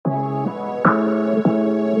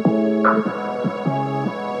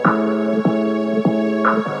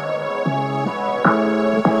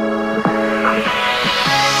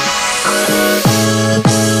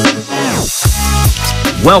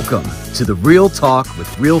Welcome to the Real Talk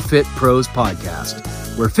with Real Fit Pros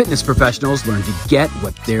podcast, where fitness professionals learn to get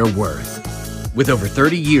what they're worth. With over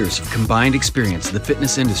 30 years of combined experience in the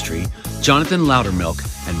fitness industry, Jonathan Loudermilk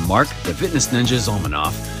and Mark the Fitness Ninja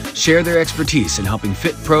Zalmanoff share their expertise in helping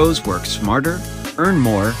fit pros work smarter, earn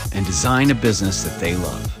more, and design a business that they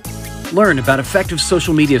love. Learn about effective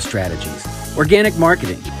social media strategies, organic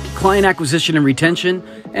marketing, client acquisition and retention,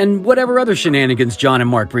 and whatever other shenanigans John and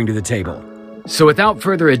Mark bring to the table. So without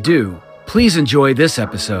further ado, please enjoy this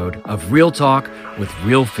episode of Real Talk with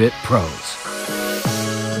Real Fit Pros.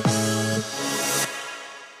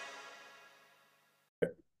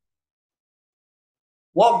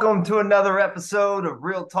 Welcome to another episode of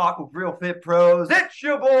Real Talk with Real Fit Pros. It's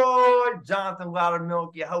your boy, Jonathan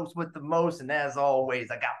Loudermilk, your host with the most. And as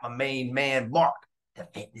always, I got my main man, Mark, the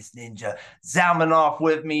Fitness Ninja Zalmanoff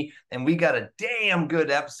with me. And we got a damn good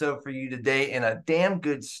episode for you today and a damn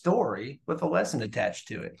good story with a lesson attached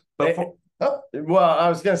to it. Well, I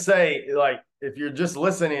was going to say, like, if you're just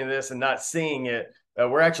listening to this and not seeing it,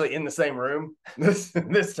 we're actually in the same room this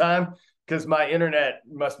time because my internet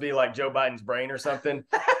must be like Joe Biden's brain or something.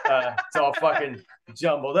 It's all fucking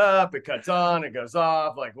jumbled up. It cuts on, it goes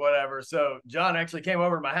off, like whatever. So John actually came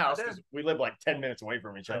over to my house because we live like 10 minutes away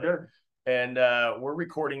from each other. And we're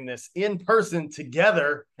recording this in person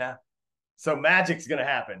together. Yeah. So magic's going to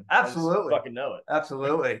happen. Absolutely. I fucking know it.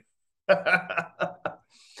 Absolutely.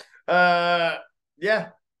 Yeah,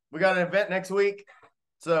 we got an event next week.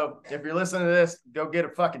 So if you're listening to this, go get a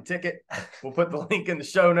fucking ticket. We'll put the link in the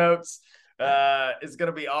show notes. It's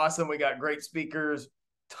going to be awesome. We got great speakers,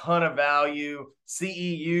 ton of value,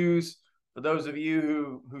 CEUs for those of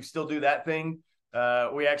you who still do that thing.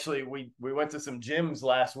 We went to some gyms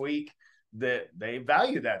last week that they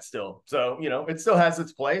value that still. So, you know, it still has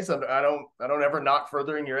its place. I don't ever knock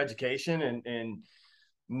furthering your education and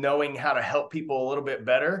knowing how to help people a little bit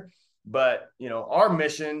better. But, you know, our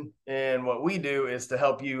mission and what we do is to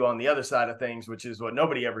help you on the other side of things, which is what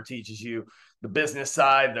nobody ever teaches you. The business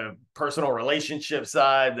side, the personal relationship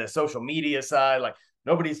side, the social media side, like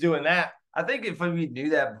nobody's doing that. I think if we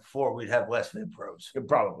knew that before, we'd have less fit pros.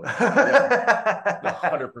 Probably. Yeah.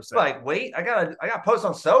 100%. Like, wait, I gotta post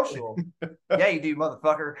on social. Yeah, you do,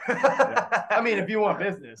 motherfucker. Yeah. I mean, if you want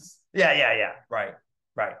business. Yeah. Right.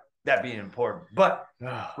 That being important. But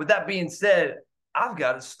with that being said, I've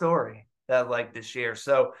got a story that I'd like to share.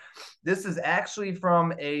 So this is actually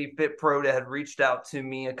from a fit pro that had reached out to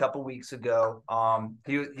me a couple weeks ago.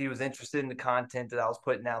 He was interested in the content that I was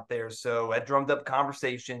putting out there. So I drummed up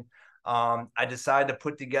conversation. I decided to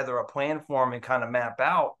put together a plan for him and kind of map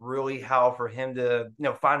out really how for him to, you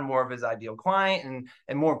know, find more of his ideal client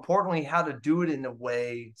and more importantly, how to do it in a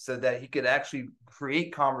way so that he could actually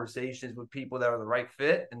create conversations with people that are the right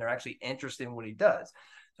fit and they're actually interested in what he does.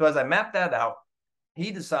 So as I mapped that out, he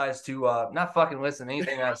decides to not fucking listen to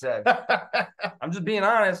anything I said. I'm just being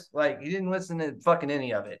honest. Like, he didn't listen to fucking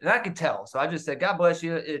any of it. And I could tell. So I just said, God bless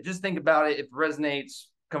you. Just think about it. If it resonates,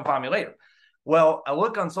 come find me later. Well, I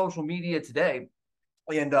look on social media today,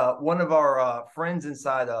 and one of our friends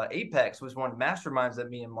inside Apex, was one of the masterminds that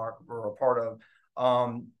me and Mark were a part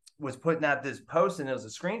of, was putting out this post, and it was a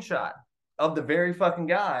screenshot of the very fucking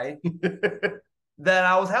guy that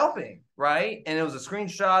I was helping, right? And it was a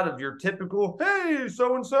screenshot of your typical, hey,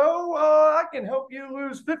 so-and-so, I can help you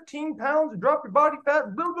lose 15 pounds and drop your body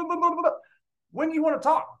fat, blah, blah, blah, blah, blah. When do you want to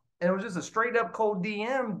talk? And it was just a straight up cold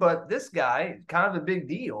DM, but this guy, kind of a big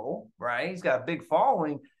deal, right? He's got a big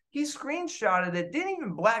following. He screenshotted it, didn't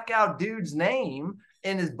even black out dude's name,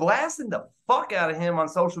 and is blasting the fuck out of him on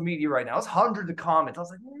social media right now. It's hundreds of comments. I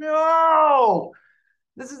was like, no,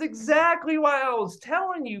 this is exactly why I was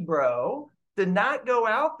telling you, bro, to not go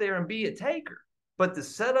out there and be a taker, but to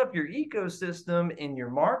set up your ecosystem and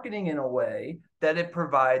your marketing in a way that it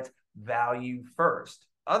provides value first.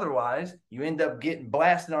 Otherwise, you end up getting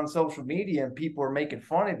blasted on social media and people are making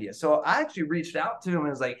fun of you. So I actually reached out to him and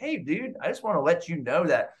was like, hey, dude, I just want to let you know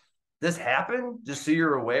that this happened, just so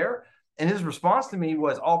you're aware. And his response to me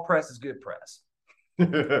was, all press is good press.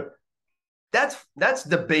 That's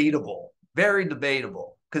debatable, very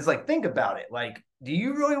debatable. Because, like, think about it. Like, do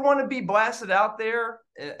you really want to be blasted out there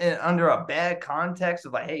under a bad context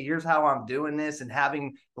of like, hey, here's how I'm doing this, and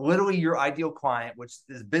having literally your ideal client, which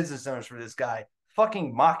is business owners for this guy,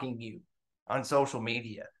 fucking mocking you on social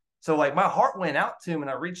media? So, like, my heart went out to him, and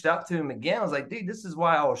I reached out to him again. I was like, dude, this is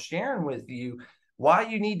why I was sharing with you why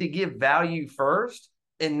you need to give value first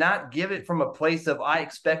and not give it from a place of, I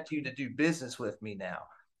expect you to do business with me now.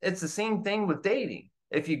 It's the same thing with dating.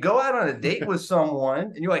 If you go out on a date with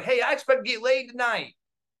someone and you're like, hey, I expect to get laid tonight,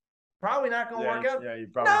 probably not going to work out. Yeah, you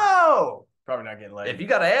Probably not getting laid. If you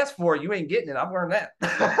got to ask for it, you ain't getting it. I've learned that.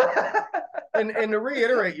 and to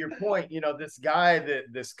reiterate your point, this guy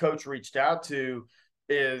that this coach reached out to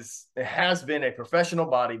has been a professional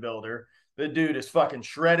bodybuilder. The dude is fucking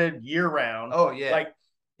shredded year round. Oh yeah. Like,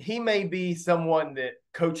 he may be someone that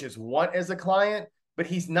coaches want as a client, but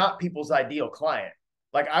he's not people's ideal client.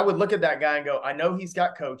 Like, I would look at that guy and go, I know he's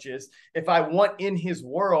got coaches. If I want in his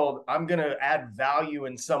world, I'm going to add value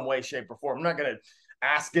in some way, shape, or form. I'm not going to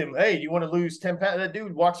ask him, hey, do you want to lose 10 pounds? That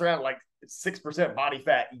dude walks around like 6% body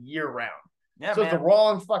fat year round. Yeah, so it's the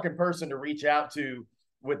wrong fucking person to reach out to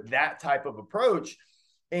with that type of approach.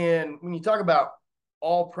 And when you talk about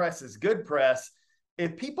all press is good press,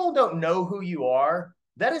 if people don't know who you are,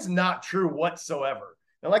 that is not true whatsoever.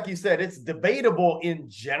 And like you said, it's debatable in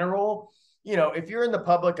general. If you're in the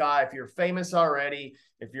public eye, if you're famous already,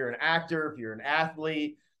 if you're an actor, if you're an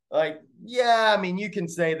athlete, like, yeah, I mean, you can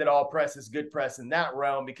say that all press is good press in that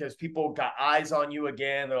realm because people got eyes on you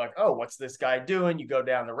again. They're like, oh, what's this guy doing? You go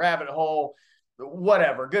down the rabbit hole,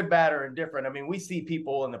 whatever, good, bad, or indifferent. I mean, we see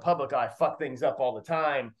people in the public eye fuck things up all the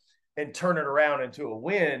time and turn it around into a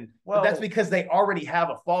win. Well, but that's because they already have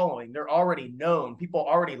a following. They're already known. People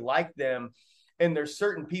already like them. And there's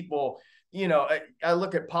certain people, I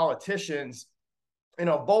look at politicians,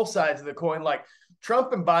 both sides of the coin. Like,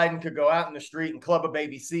 Trump and Biden could go out in the street and club a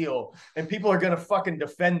baby seal and people are going to fucking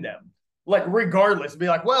defend them. Like, regardless, be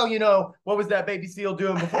like, well, what was that baby seal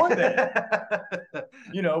doing before then?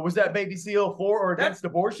 Was that baby seal for or against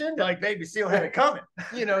abortion? Like, baby seal had it coming,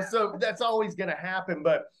 so that's always going to happen.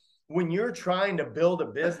 But when you're trying to build a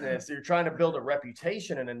business, you're trying to build a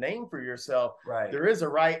reputation and a name for yourself, right? There is a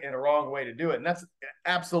right and a wrong way to do it. And that's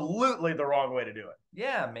absolutely the wrong way to do it.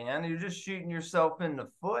 Yeah, man. You're just shooting yourself in the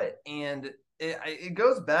foot. And it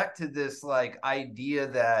goes back to this like idea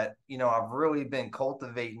that, I've really been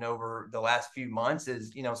cultivating over the last few months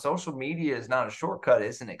is, social media is not a shortcut.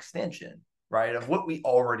 It's an extension, right, of what we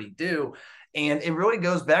already do. And it really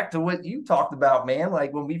goes back to what you talked about, man.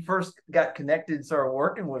 Like, when we first got connected and started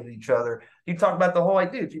working with each other, you talked about the whole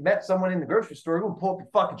idea. If you met someone in the grocery store, you're going to pull up your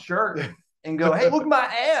fucking shirt and go, hey, look at my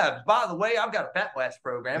abs. By the way, I've got a fat blast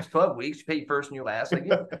program. It's 12 weeks. You pay first and you last.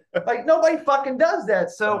 Like nobody fucking does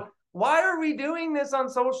that. So why are we doing this on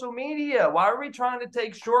social media? Why are we trying to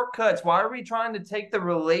take shortcuts? Why are we trying to take the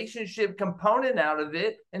relationship component out of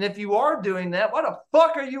it? And if you are doing that, why the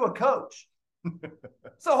fuck are you a coach?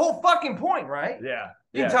 It's the whole fucking point, right? Yeah.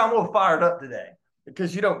 You can tell I'm a little fired up today.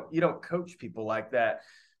 Because you don't coach people like that.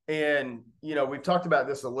 And, we've talked about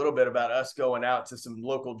this a little bit about us going out to some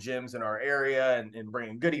local gyms in our area and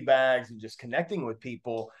bringing goodie bags and just connecting with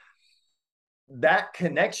people. That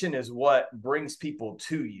connection is what brings people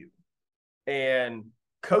to you. And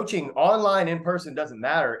coaching online, in person, doesn't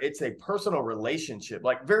matter. It's a personal relationship.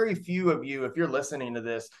 Like, very few of you, if you're listening to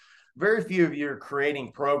this, very few of you are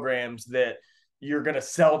creating programs that you're going to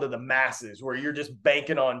sell to the masses where you're just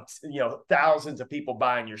banking on, thousands of people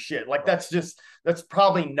buying your shit. Like, that's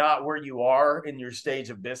probably not where you are in your stage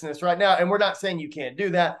of business right now. And we're not saying you can't do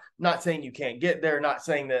that. Not saying you can't get there. Not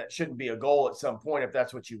saying that it shouldn't be a goal at some point if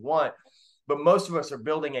that's what you want. But most of us are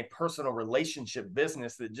building a personal relationship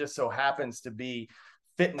business that just so happens to be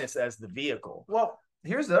fitness as the vehicle. Well,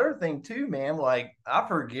 here's the other thing too, man. Like, I've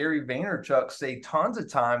heard Gary Vaynerchuk say tons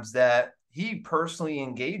of times that he personally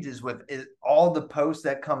engages with all the posts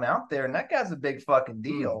that come out there. And that guy's a big fucking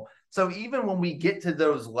deal. So even when we get to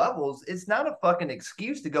those levels, it's not a fucking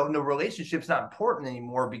excuse to go, no, relationship's not important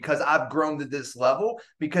anymore because I've grown to this level,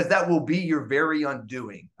 because that will be your very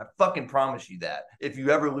undoing. I fucking promise you that. If you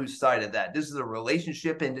ever lose sight of that, this is a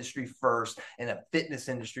relationship industry first and a fitness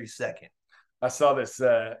industry second. I saw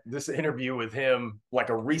this interview with him, like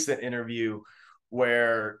a recent interview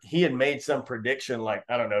where he had made some prediction, like,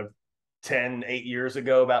 I don't know, 8 years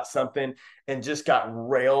ago about something and just got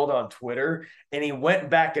railed on Twitter. And he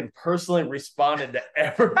went back and personally responded to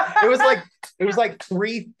it was like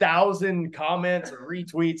 3,000 comments or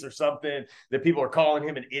retweets or something that people are calling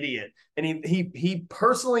him an idiot. And he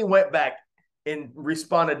personally went back and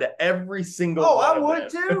responded to every single one. I would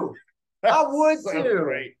too. I would too.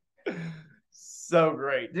 Great. So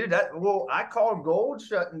great. Dude, I called Gold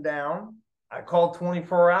shutting down. I called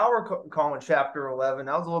 24-hour calling Chapter 11.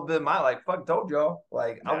 That was a little bit of my, like, fuck, told y'all.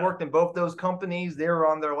 Like, yeah. I worked in both those companies. They were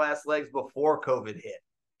on their last legs before COVID hit.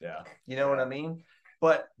 Yeah. You know what I mean?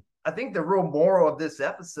 But I think the real moral of this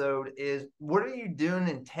episode is, what are you doing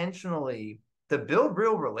intentionally to build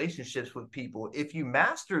real relationships with people? If you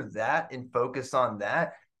master that and focus on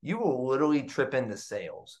that, you will literally trip into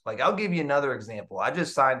sales. Like, I'll give you another example. I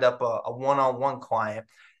just signed up a one-on-one client.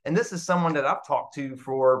 And this is someone that I've talked to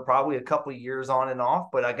for probably a couple of years on and off,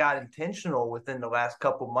 but I got intentional within the last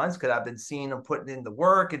couple of months because I've been seeing him putting in the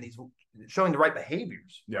work and he's showing the right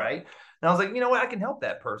behaviors, right? And I was like, you know what, I can help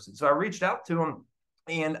that person. So I reached out to him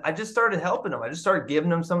and I just started helping him. I just started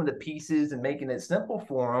giving him some of the pieces and making it simple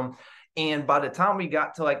for him. And by the time we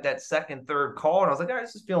got to like that second, third call, and I was like, all right,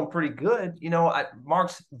 this is feeling pretty good. You know,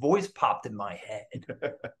 Mark's voice popped in my head,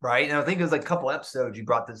 right? And I think it was like a couple episodes you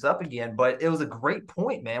brought this up again, but it was a great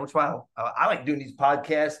point, man, which is why I like doing these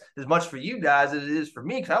podcasts as much for you guys as it is for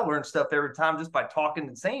me, because I learn stuff every time just by talking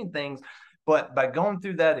and saying things. But by going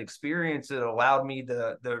through that experience, it allowed me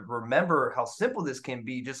to remember how simple this can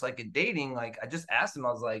be, just like in dating. Like I just asked him,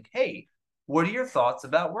 I was like, hey, what are your thoughts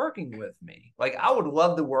about working with me? Like, I would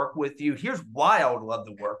love to work with you. Here's why I would love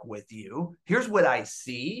to work with you. Here's what I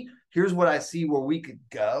see. Here's what I see where we could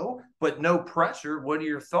go, but no pressure. What are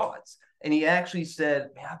your thoughts? And he actually said,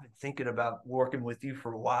 man, I've been thinking about working with you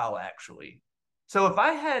for a while, actually. So if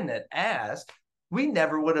I hadn't asked, we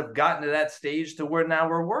never would have gotten to that stage to where now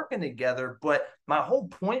we're working together. But my whole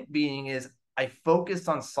point being is I focused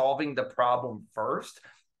on solving the problem first,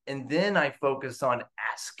 and then I focused on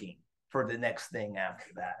asking for the next thing after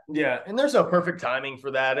that. Yeah. And there's no perfect timing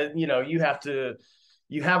for that. You know, you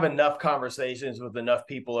have enough conversations with enough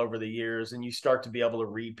people over the years, and you start to be able to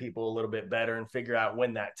read people a little bit better and figure out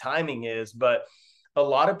when that timing is. But a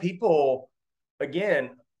lot of people, again,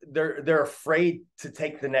 they're afraid to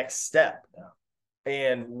take the next step. Yeah.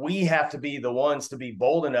 And we have to be the ones to be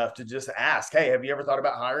bold enough to just ask, hey, have you ever thought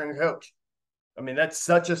about hiring a coach? I mean, that's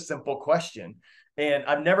such a simple question. And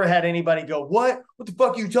I've never had anybody go, what the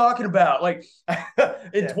fuck are you talking about? Like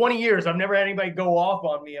in 20 years, I've never had anybody go off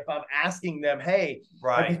on me if I'm asking them, hey,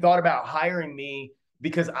 have you thought about hiring me?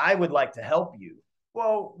 Because I would like to help you.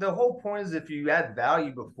 Well, the whole point is if you add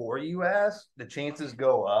value before you ask, the chances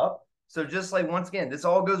go up. So just like, once again, this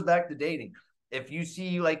all goes back to dating. If you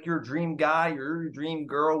see like your dream guy, your dream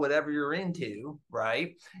girl, whatever you're into,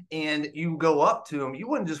 right? And you go up to him, you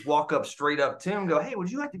wouldn't just walk up straight up to him and go, hey,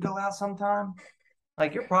 would you like to go out sometime?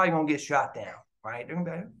 Like, you're probably going to get shot down, right? They're going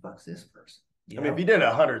to be like, who the fuck's this person? I mean, if you did it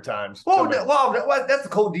 100 times. Well, that's the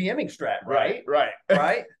cold DMing strat, right? Right.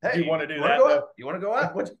 Hey, you want to do that? You want to go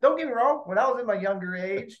out? Which, don't get me wrong. When I was in my younger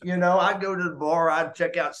age, you know, I'd go to the bar, I'd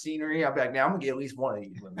check out scenery. I'd be like, now I'm going to get at least one of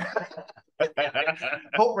these women.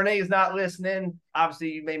 Hope Renee is not listening.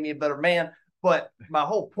 Obviously, you made me a better man. But my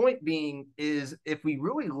whole point being is if we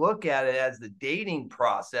really look at it as the dating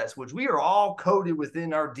process, which we are all coded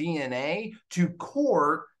within our DNA to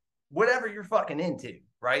court whatever you're fucking into,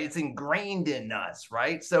 right? It's ingrained in us,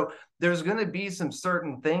 right? So there's going to be some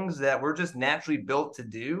certain things that we're just naturally built to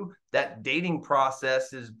do. That dating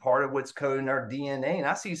process is part of what's coded in our DNA. And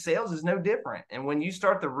I see sales is no different. And when you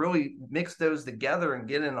start to really mix those together and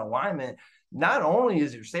get in alignment, not only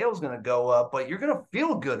is your sales going to go up, but you're going to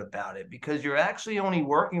feel good about it because you're actually only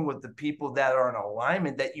working with the people that are in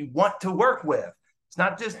alignment that you want to work with. It's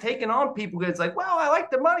not just taking on people because it's like, well, I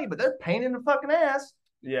like the money, but they're pain in the fucking ass.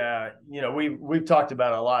 Yeah. You know, we've talked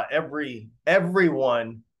about it a lot.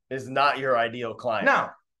 Everyone is not your ideal client. No.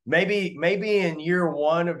 Maybe in year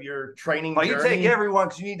one of your training journey. You take everyone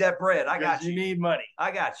because you need that bread. I got you. You need money.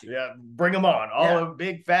 I got you. Yeah. Bring them on. All of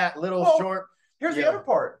big, fat, little, short. Here's the other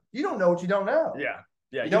part. You don't know what you don't know. Yeah.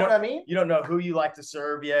 Yeah. You know what I mean? You don't know who you like to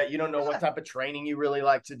serve yet. You don't know what type of training you really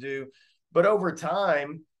like to do. But over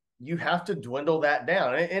time, you have to dwindle that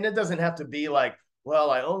down. And it doesn't have to be like, well,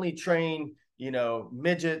 I only train, you know,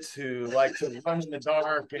 midgets who like to run in the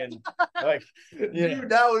dark and like, Dude,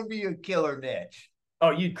 that would be a killer niche. Oh,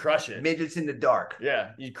 you'd crush it. Midgets in the dark.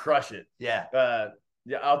 Yeah, you'd crush it. Yeah.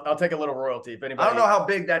 Yeah, I'll take a little royalty if anybody. I don't know how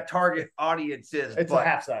big that target audience is. It's a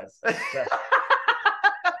half size.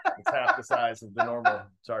 It's half the size of the normal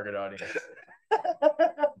target audience.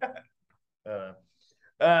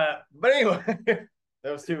 But anyway,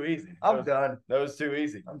 that was too easy. I'm done. That was too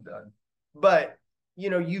easy. I'm done. But you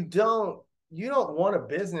know, you don't want a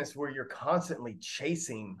business where you're constantly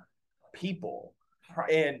chasing people.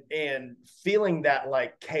 Right. And feeling that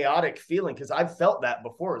like chaotic feeling, because I've felt that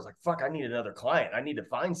before. It's like, fuck, I need another client. I need to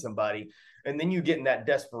find somebody. And then you get in that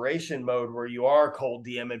desperation mode where you are cold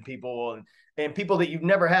DMing people and people that you've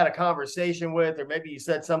never had a conversation with, or maybe you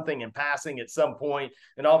said something in passing at some point,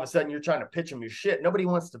 and all of a sudden you're trying to pitch them your shit. Nobody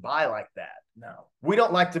wants to buy like that. No. We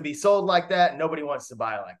don't like to be sold like that. Nobody wants to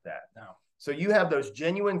buy like that. No. So you have those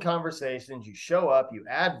genuine conversations, you show up, you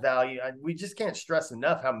add value. We just can't stress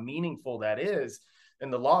enough how meaningful that is.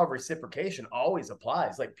 And the law of reciprocation always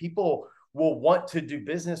applies. Like, people will want to do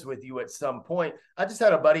business with you at some point. I just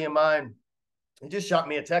had a buddy of mine. He just shot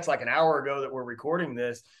me a text like an hour ago that we're recording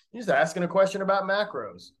this. He's asking a question about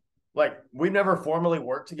macros. Like, we never formally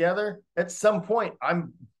worked together. At some point,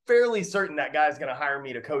 I'm fairly certain that guy's going to hire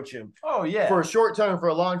me to coach him. Oh, yeah. For a short term, for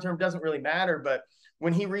a long term, doesn't really matter. But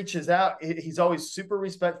when he reaches out, he's always super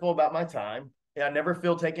respectful about my time. I never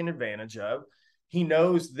feel taken advantage of. He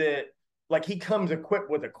knows that, like, he comes equipped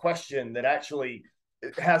with a question that actually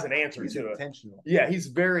has an answer to it. Intentional. Yeah, he's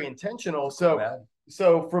very intentional.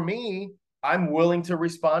 So for me, I'm willing to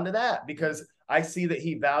respond to that because I see that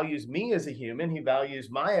he values me as a human. He values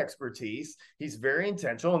my expertise. He's very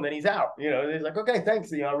intentional, and then he's out. He's like, okay,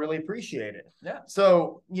 thanks. I really appreciate it. Yeah.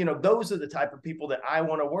 So, those are the type of people that I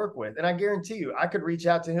want to work with. And I guarantee you, I could reach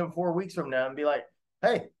out to him 4 weeks from now and be like,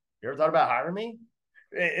 hey, you ever thought about hiring me?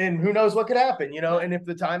 And who knows what could happen, and if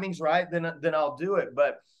the timing's right, then I'll do it.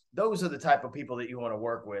 But those are the type of people that you want to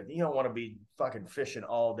work with. You don't want to be fucking fishing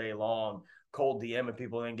all day long, cold DMing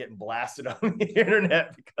people and then getting blasted on the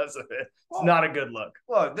internet because of it. It's not a good look.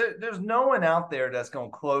 Look, there's no one out there that's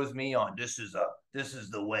going to close me on this is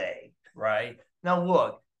the way, right? Now,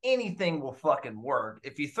 look, anything will fucking work.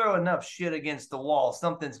 If you throw enough shit against the wall,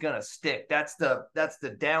 something's going to stick. That's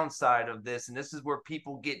the downside of this. And this is where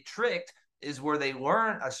people get tricked, is where they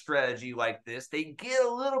learn a strategy like this. They get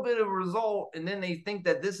a little bit of a result, and then they think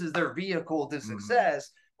that this is their vehicle to success,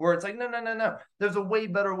 where it's like, no. There's a way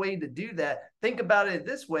better way to do that. Think about it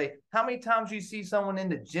this way. How many times you see someone in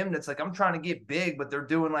the gym that's like, I'm trying to get big, but they're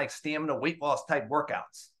doing like stamina weight loss type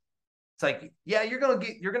workouts. It's like, yeah, you're going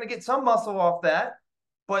to get some muscle off that.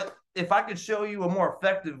 But if I could show you a more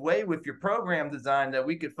effective way with your program design that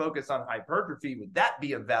we could focus on hypertrophy, would that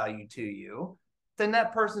be of value to you? Then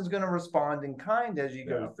that person's going to respond in kind as you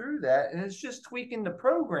go through that. And it's just tweaking the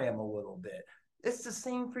program a little bit. It's the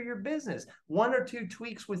same for your business. 1 or 2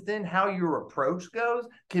 tweaks within how your approach goes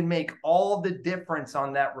can make all the difference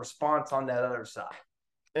on that response on that other side.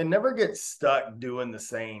 And never get stuck doing the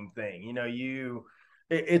same thing.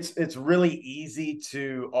 It's really easy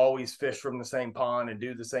to always fish from the same pond and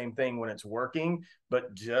do the same thing when it's working.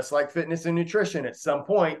 But just like fitness and nutrition, at some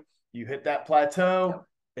point you hit that plateau.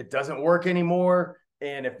 It doesn't work anymore.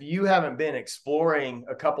 And if you haven't been exploring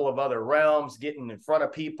a couple of other realms, getting in front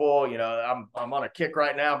of people, I'm on a kick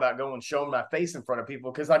right now about showing my face in front of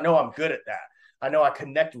people because I know I'm good at that. I know I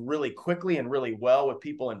connect really quickly and really well with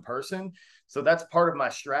people in person. So that's part of my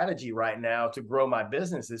strategy right now to grow my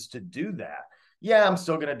business, is to do that. Yeah, I'm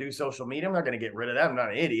still going to do social media. I'm not going to get rid of that. I'm not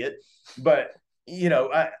an idiot, but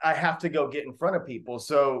I have to go get in front of people.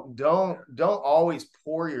 So don't always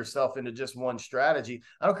pour yourself into just one strategy.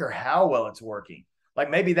 I don't care how well it's working. Like,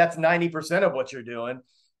 maybe that's 90% of what you're doing,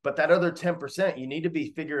 but that other 10%, you need to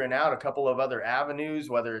be figuring out a couple of other avenues,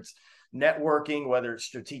 whether it's networking, whether it's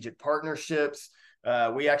strategic partnerships.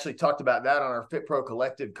 We actually talked about that on our Fit Pro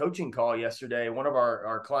Collective coaching call yesterday. One of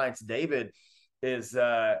our clients, David,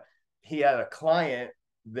 he had a client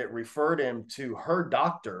that referred him to her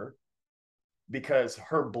doctor because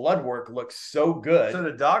her blood work looks so good. So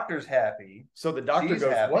the doctor's happy. So the doctor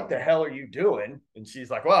goes, happy. What the hell are you doing? And she's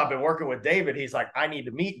like, well, I've been working with David. He's like, I need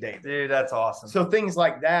to meet David. Dude, that's awesome. So things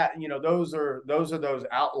like that, those are those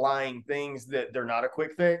outlying things that they're not a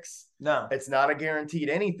quick fix. No. It's not a guaranteed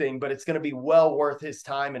anything, but it's going to be well worth his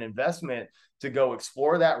time and investment to go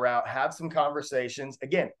explore that route, have some conversations.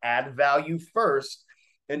 Again, add value first,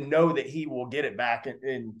 and know that he will get it back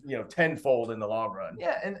in tenfold in the long run.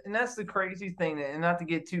 Yeah, and that's the crazy thing, and not to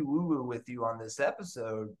get too woo-woo with you on this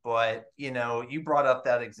episode, but, you brought up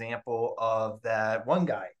that example of that one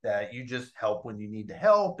guy that you just help when you need to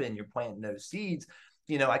help, and you're planting those seeds.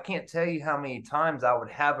 I can't tell you how many times I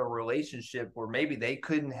would have a relationship where maybe they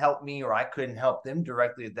couldn't help me or I couldn't help them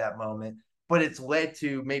directly at that moment, but it's led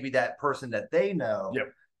to maybe that person that they know.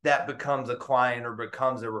 Yep. That becomes a client or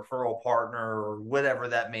becomes a referral partner or whatever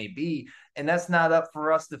that may be. And that's not up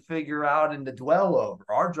for us to figure out and to dwell over.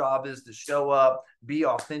 Our job is to show up, be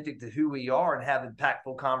authentic to who we are, and have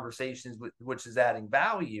impactful conversations, which is adding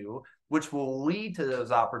value, which will lead to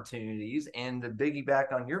those opportunities. And to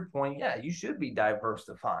piggyback on your point, yeah, you should be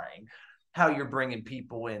diversifying how you're bringing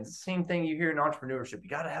people in. Same thing you hear in entrepreneurship. You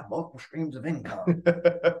got to have multiple streams of income,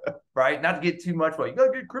 right? Not to get too much, you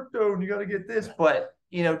got to get crypto and you got to get this, but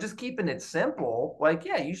just keeping it simple. Like,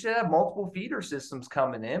 yeah, you should have multiple feeder systems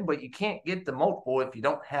coming in, but you can't get the multiple if you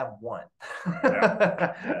don't have one.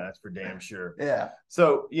 Yeah, that's for damn sure. Yeah.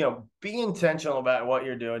 So, be intentional about what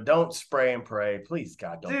you're doing. Don't spray and pray. Please,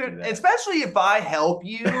 God, don't do that. Especially if I help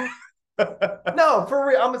you. No, for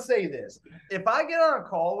real. I'm going to say this. If I get on a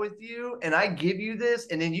call with you and I give you this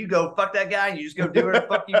and then you go, fuck that guy, and you just go do whatever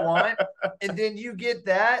the fuck you want, and then you get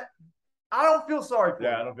that, I don't feel sorry for you.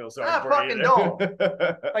 I don't feel sorry for you. I fucking don't.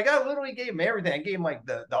 Like, I literally gave him everything. I gave him, like,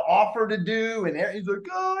 the offer to do, and he's like,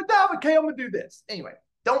 oh, no, okay, I'm going to do this. Anyway,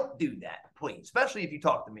 Don't do that, please. Especially if you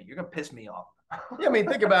talk to me. You're going to piss me off. Yeah, I mean,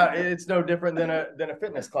 think about it. It's no different than a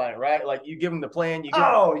fitness client, right? Like you give them the plan, you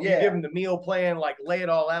give them the meal plan, like lay it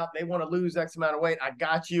all out. They want to lose X amount of weight. I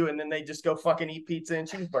got you. And then they just go fucking eat pizza and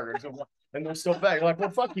cheeseburgers and they're still fat. You're like,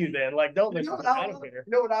 well, fuck you then. Like, don't listen. I don't care.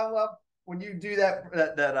 You know what I love? When you do that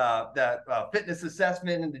fitness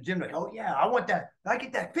assessment in the gym, like, oh yeah, I want that. I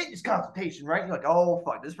get that fitness consultation, right? You're like, oh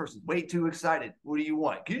fuck, this person's way too excited. What do you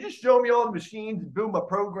want? Can you just show me all the machines and build my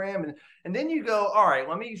program? And then you go, all right,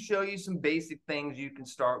 let me show you some basic things you can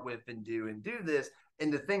start with and do this.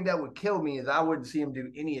 And the thing that would kill me is I wouldn't see him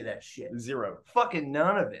do any of that shit. Zero. Fucking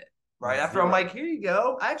none of it. Right. After I'm like, here you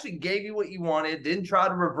go. I actually gave you what you wanted. Didn't try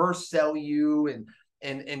to reverse sell you and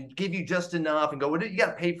give you just enough and go, well, you got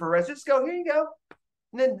to pay for the rest. Just go, here you go.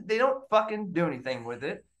 And then they don't fucking do anything with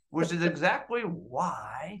it, which is exactly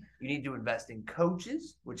why you need to invest in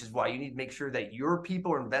coaches, which is why you need to make sure that your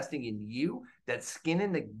people are investing in you. That skin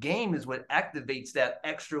in the game is what activates that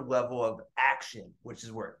extra level of action, which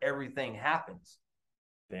is where everything happens.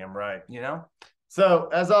 Damn right. You know? So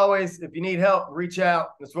as always, if you need help, reach out.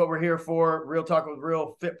 That's what we're here for. Real Talk with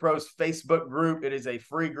Real Fit Pros Facebook group. It is a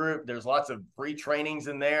free group. There's lots of free trainings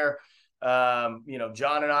in there. John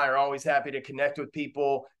and I are always happy to connect with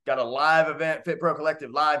people. Got a live event,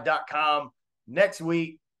 fitprocollectivelive.com next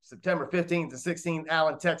week, September 15th to 16th,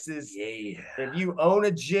 Allen, Texas. Yeah. If you own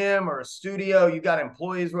a gym or a studio, you got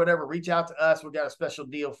employees or whatever, reach out to us. We got a special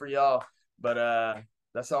deal for y'all. But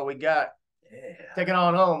that's all we got. Yeah. Take it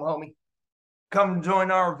on home, homie. Come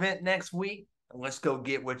join our event next week and let's go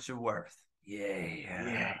get what you're worth.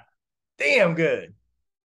 Yeah. Damn good.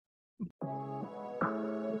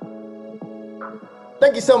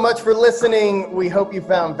 Thank you so much for listening. We hope you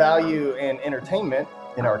found value and entertainment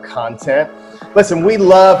in our content. Listen, we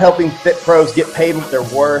love helping fit pros get paid what they're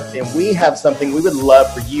worth, and we have something we would love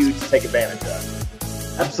for you to take advantage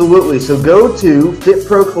of. Absolutely. So go to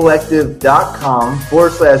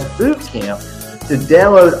fitprocollective.com/bootcamp to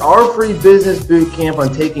download our free business bootcamp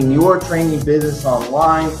on taking your training business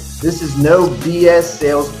online. This is no BS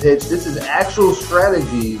sales pitch. This is actual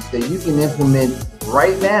strategies that you can implement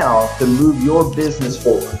right now to move your business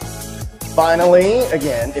forward. Finally,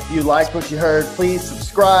 again, if you liked what you heard, please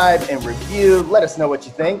subscribe and review. Let us know what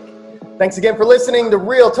you think. Thanks again for listening to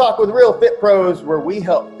Real Talk with Real Fit Pros, where we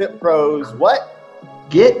help fit pros what?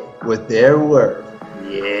 Get what they're worth.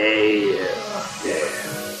 Yeah.